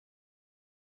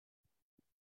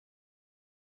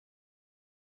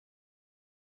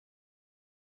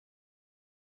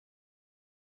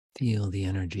 Feel the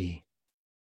energy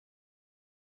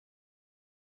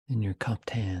in your cupped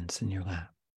hands in your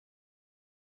lap.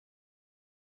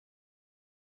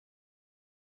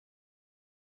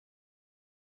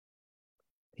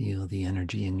 Feel the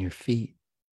energy in your feet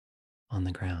on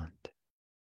the ground,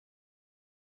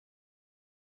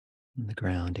 and the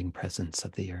grounding presence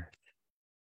of the earth.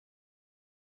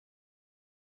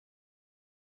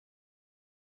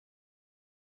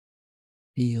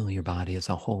 Feel your body as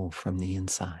a whole from the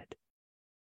inside.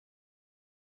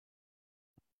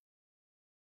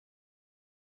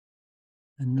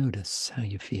 And notice how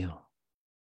you feel.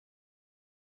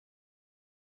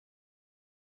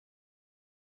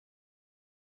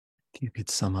 If you could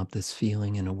sum up this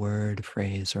feeling in a word, a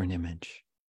phrase, or an image,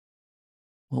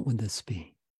 what would this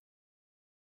be?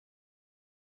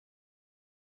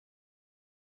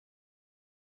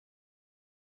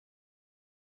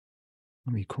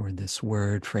 Record this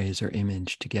word, phrase, or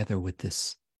image together with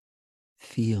this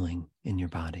feeling in your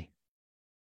body,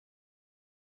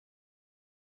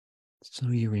 so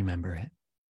you remember it.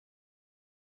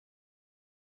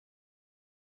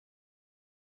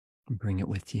 And bring it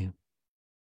with you.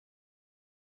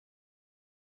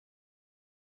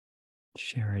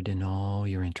 Share it in all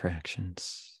your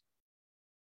interactions,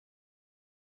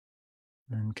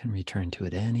 and can return to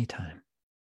it any time.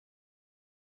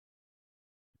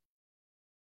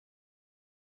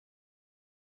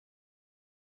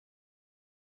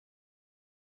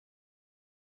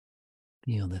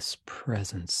 Feel this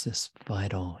presence, this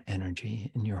vital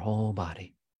energy in your whole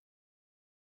body.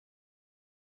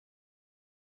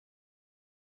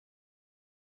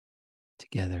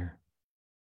 Together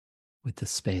with the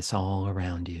space all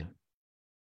around you.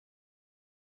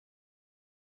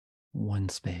 One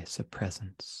space of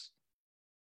presence,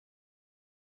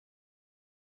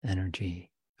 energy,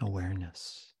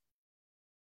 awareness.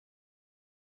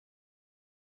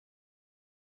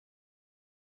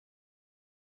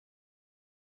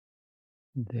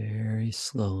 Very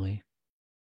slowly,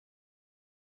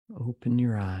 open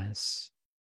your eyes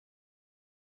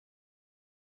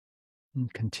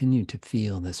and continue to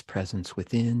feel this presence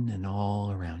within and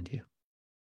all around you.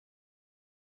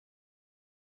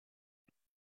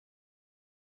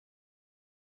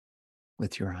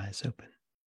 With your eyes open.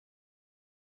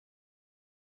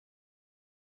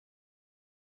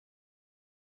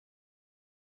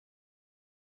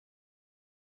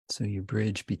 So you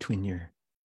bridge between your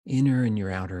inner and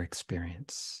your outer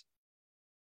experience,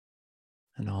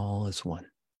 and all is one.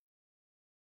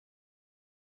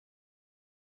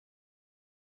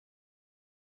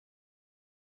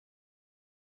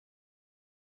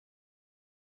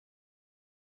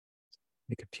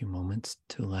 Take a few moments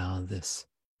to allow this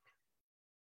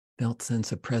felt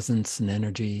sense of presence and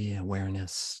energy,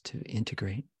 awareness to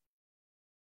integrate.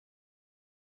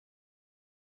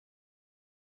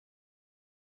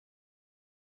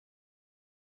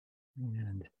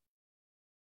 And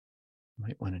you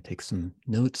might want to take some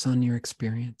notes on your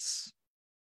experience.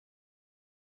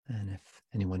 And if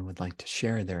anyone would like to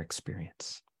share their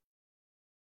experience,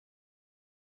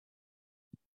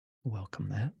 welcome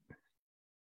that.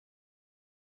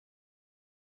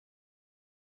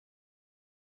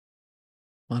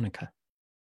 Monica.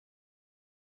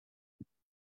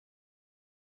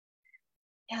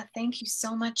 Yeah, thank you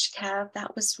so much, Kev.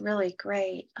 That was really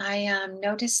great. I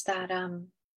noticed that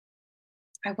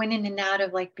I went in and out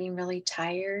of like being really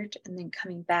tired and then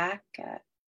coming back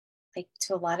like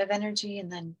to a lot of energy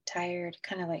and then tired,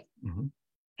 kind of like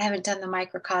I haven't done the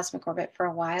microcosmic orbit for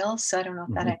a while, so I don't know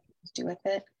if that had anything to do with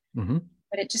it.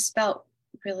 But it just felt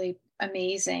really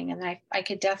amazing, and I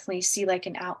could definitely see like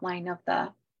an outline of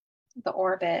the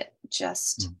orbit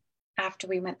just after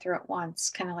we went through it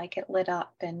once, kind of like it lit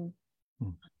up and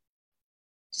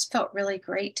just felt really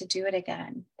great to do it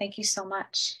again. Thank you so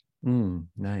much.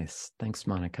 Nice. Thanks,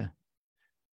 Monica.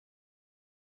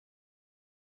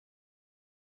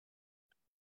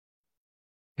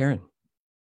 Karen.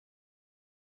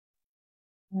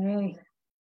 Hey.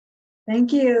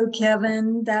 Thank you,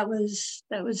 Kevin. That was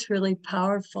really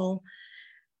powerful.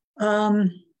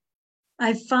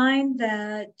 I find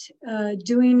that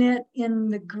doing it in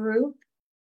the group,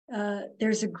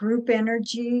 there's a group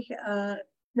energy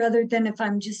rather than if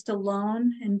I'm just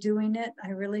alone and doing it. I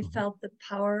really felt the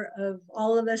power of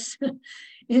all of us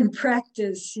in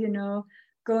practice,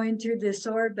 going through this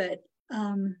orbit.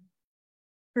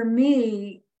 For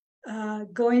me,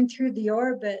 going through the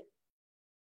orbit,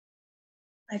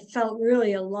 I felt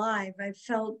really alive. I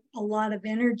felt a lot of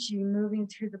energy moving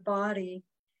through the body.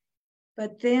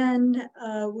 But then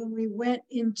when we went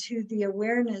into the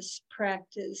awareness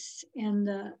practice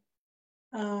and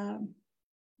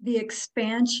the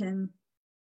expansion,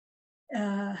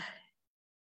 it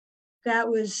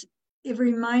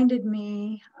reminded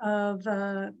me of,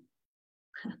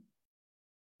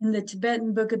 in the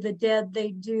Tibetan Book of the Dead,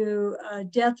 they do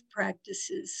death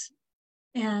practices.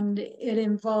 And it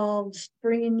involves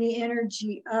bringing the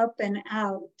energy up and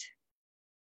out.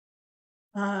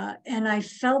 And I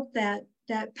felt that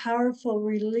powerful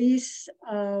release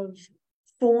of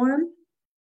form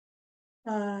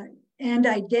and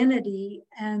identity,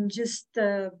 and just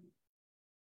I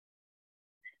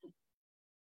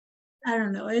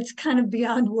don't know, it's kind of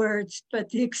beyond words, but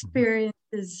the experience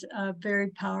is very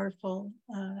powerful.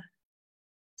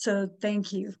 So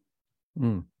thank you.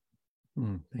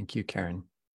 Thank you, Karen.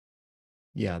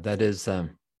 Yeah, that is, in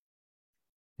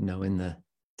the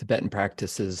Tibetan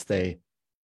practices, they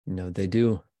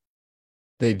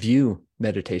view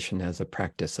meditation as a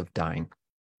practice of dying,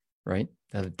 right?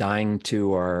 Of dying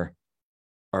to our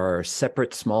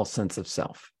separate small sense of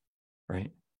self,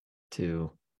 right?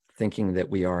 To thinking that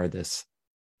we are this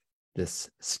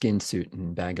skin suit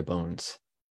and bag of bones,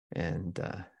 and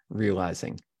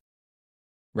recognizing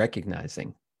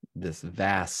this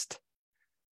vast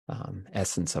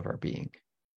essence of our being.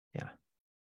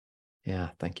 Yeah.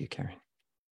 Thank you, Karen.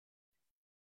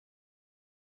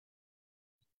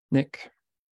 Nick.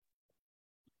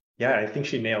 Yeah, I think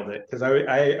she nailed it, because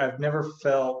I've never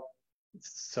felt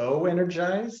so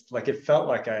energized. Like, it felt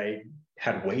like I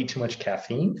had way too much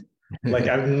caffeine. Like,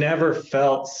 I've never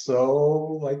felt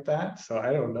so like that. So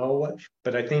I don't know what,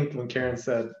 but I think when Karen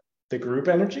said the group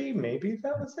energy, maybe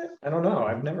that was it. I don't know.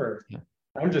 I've never,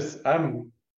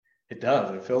 it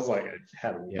does. It feels like I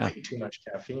had way too much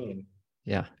caffeine.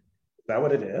 Yeah. Is that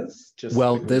what it is?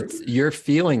 You're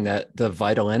feeling that the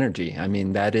vital energy. I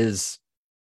mean, that is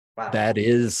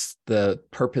the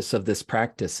purpose of this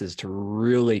practice, is to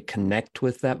really connect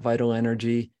with that vital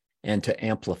energy and to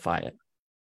amplify it.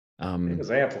 It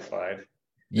was amplified.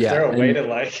 Is there a way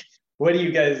to what do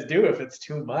you guys do if it's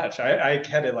too much? I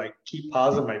had to keep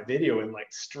pausing my video and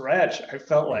stretch. I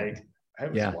felt like I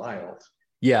was wild.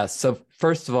 Yeah. So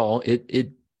first of all,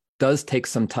 it does take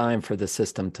some time for the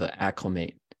system to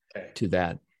acclimate to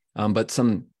that. But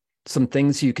some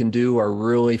things you can do are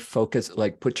really focus,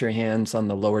 put your hands on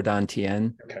the lower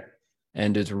dantian,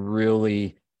 and just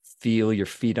really feel your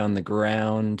feet on the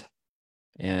ground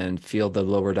and feel the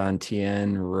lower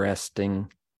dantian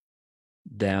resting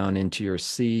down into your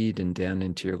seat and down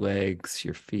into your legs,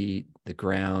 your feet, the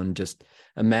ground. Just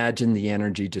imagine the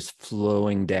energy just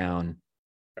flowing down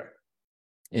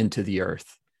into the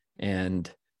earth. And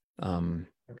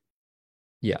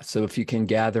so if you can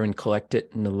gather and collect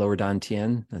it in the lower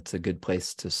dantian, that's a good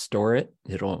place to store it.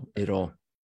 It'll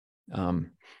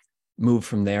move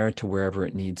from there to wherever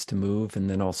it needs to move, and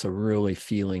then also really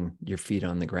feeling your feet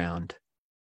on the ground.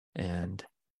 And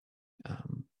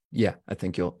I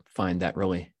think you'll find that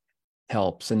really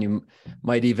helps. And you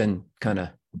might even kind of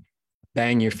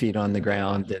bang your feet on the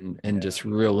ground and just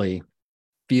really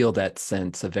feel that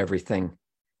sense of everything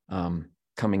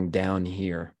coming down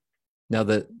here. Now,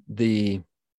 the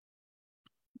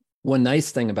one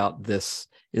nice thing about this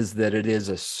is that it is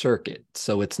a circuit.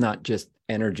 So it's not just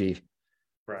energy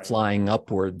flying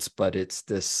upwards, but it's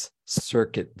this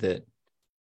circuit that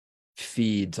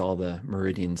feeds all the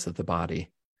meridians of the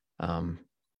body. I'm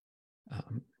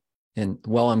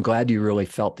glad you really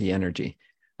felt the energy.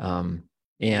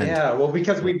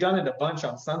 Because we've done it a bunch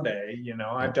on Sunday.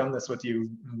 I've done this with you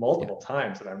multiple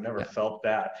times, and I've never felt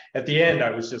that. At the end,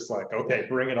 I was just like, okay,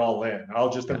 bring it all in. I'll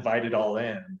just invite it all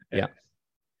in.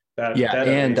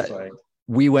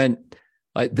 We went,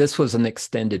 this was an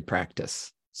extended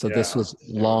practice. So this was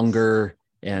longer,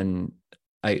 and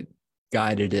I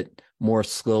guided it more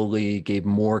slowly, gave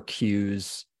more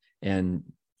cues, and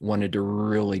wanted to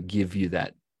really give you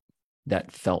that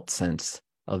that felt sense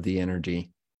of the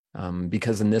energy.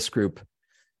 Because in this group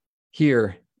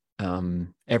here,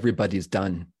 everybody's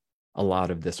done a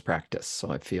lot of this practice.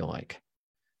 So I feel like,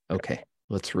 okay,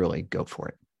 let's really go for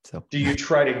it. So do you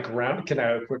try to ground? Can I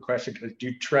have a quick question? Do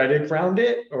you try to ground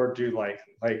it, or do like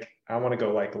I want to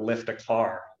go like lift a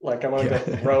car, like I want to go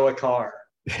throw a car?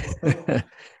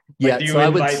 Yeah, do you so I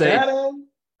would invite say, that in?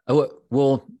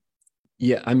 well,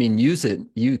 yeah, I mean, use it.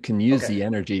 You can use Okay. the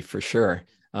energy for sure.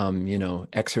 You know,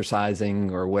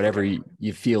 exercising or whatever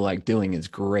you feel like doing is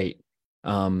great.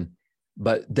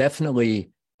 But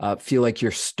definitely feel like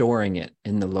you're storing it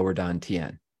in the lower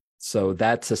dantian. So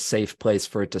that's a safe place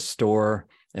for it to store,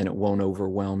 and it won't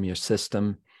overwhelm your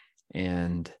system.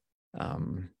 And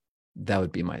that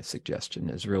would be my suggestion,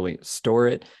 is really store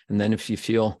it. And then if you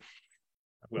feel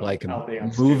like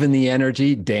moving the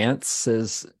energy, dance,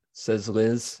 says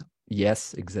Liz.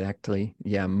 Yes, exactly.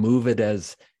 Yeah, move it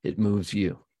as it moves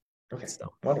you. Okay,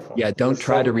 so, wonderful. Yeah, don't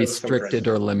try to restrict it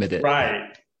or limit it.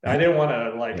 Right. I didn't want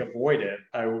to like avoid it.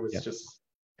 I was just,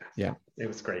 yeah, it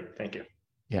was great. Thank you.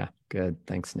 Yeah, good.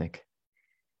 Thanks, Nick.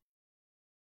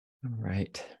 All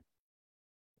right.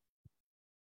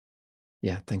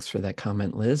 Yeah, thanks for that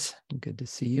comment, Liz. Good to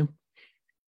see you.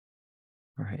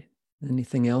 All right.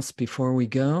 Anything else before we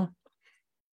go?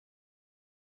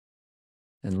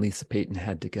 And Lisa Payton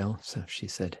had to go, so she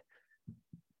said,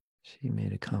 she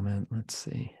made a comment. Let's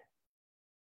see.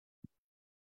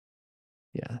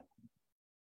 Yeah.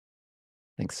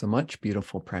 Thanks so much.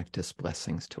 Beautiful practice.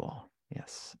 Blessings to all.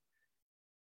 Yes.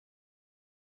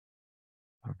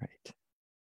 All right.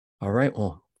 All right.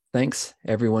 Well, thanks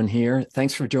everyone here.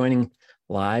 Thanks for joining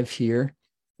live here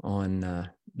on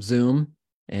Zoom.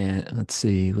 And let's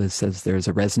see, Liz says there's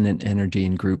a resonant energy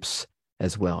in groups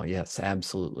as well. Yes,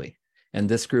 absolutely. And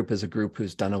this group is a group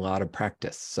who's done a lot of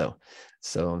practice.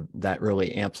 So that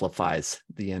really amplifies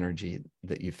the energy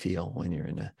that you feel when you're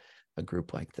in a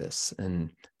group like this. And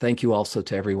thank you also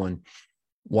to everyone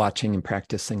watching and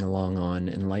practicing along on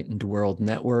Enlightened World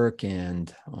Network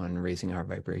and on Raising Our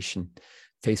Vibration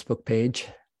Facebook page.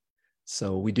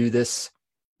 So we do this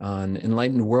on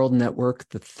Enlightened World Network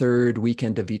the third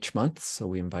weekend of each month. So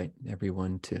we invite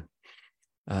everyone to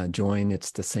join.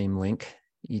 It's the same link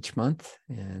each month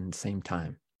and same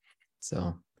time.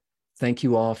 So thank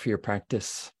you all for your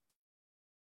practice.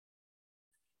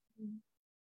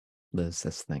 Liz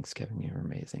says, thanks, Kevin. You're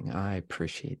amazing. I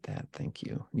appreciate that. Thank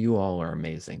you. You all are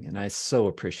amazing. And I so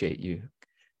appreciate you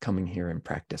coming here and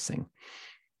practicing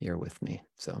here with me.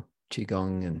 So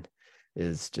Qigong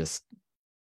is just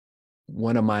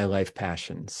one of my life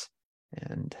passions.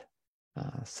 And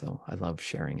so I love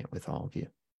sharing it with all of you.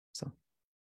 So,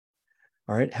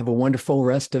 all right. Have a wonderful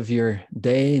rest of your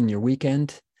day and your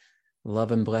weekend.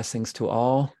 Love and blessings to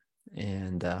all.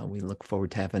 And we look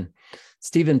forward to having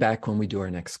Stephen back when we do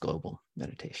our next global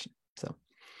meditation. So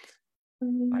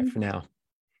bye for now.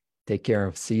 Take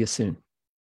care. See you soon.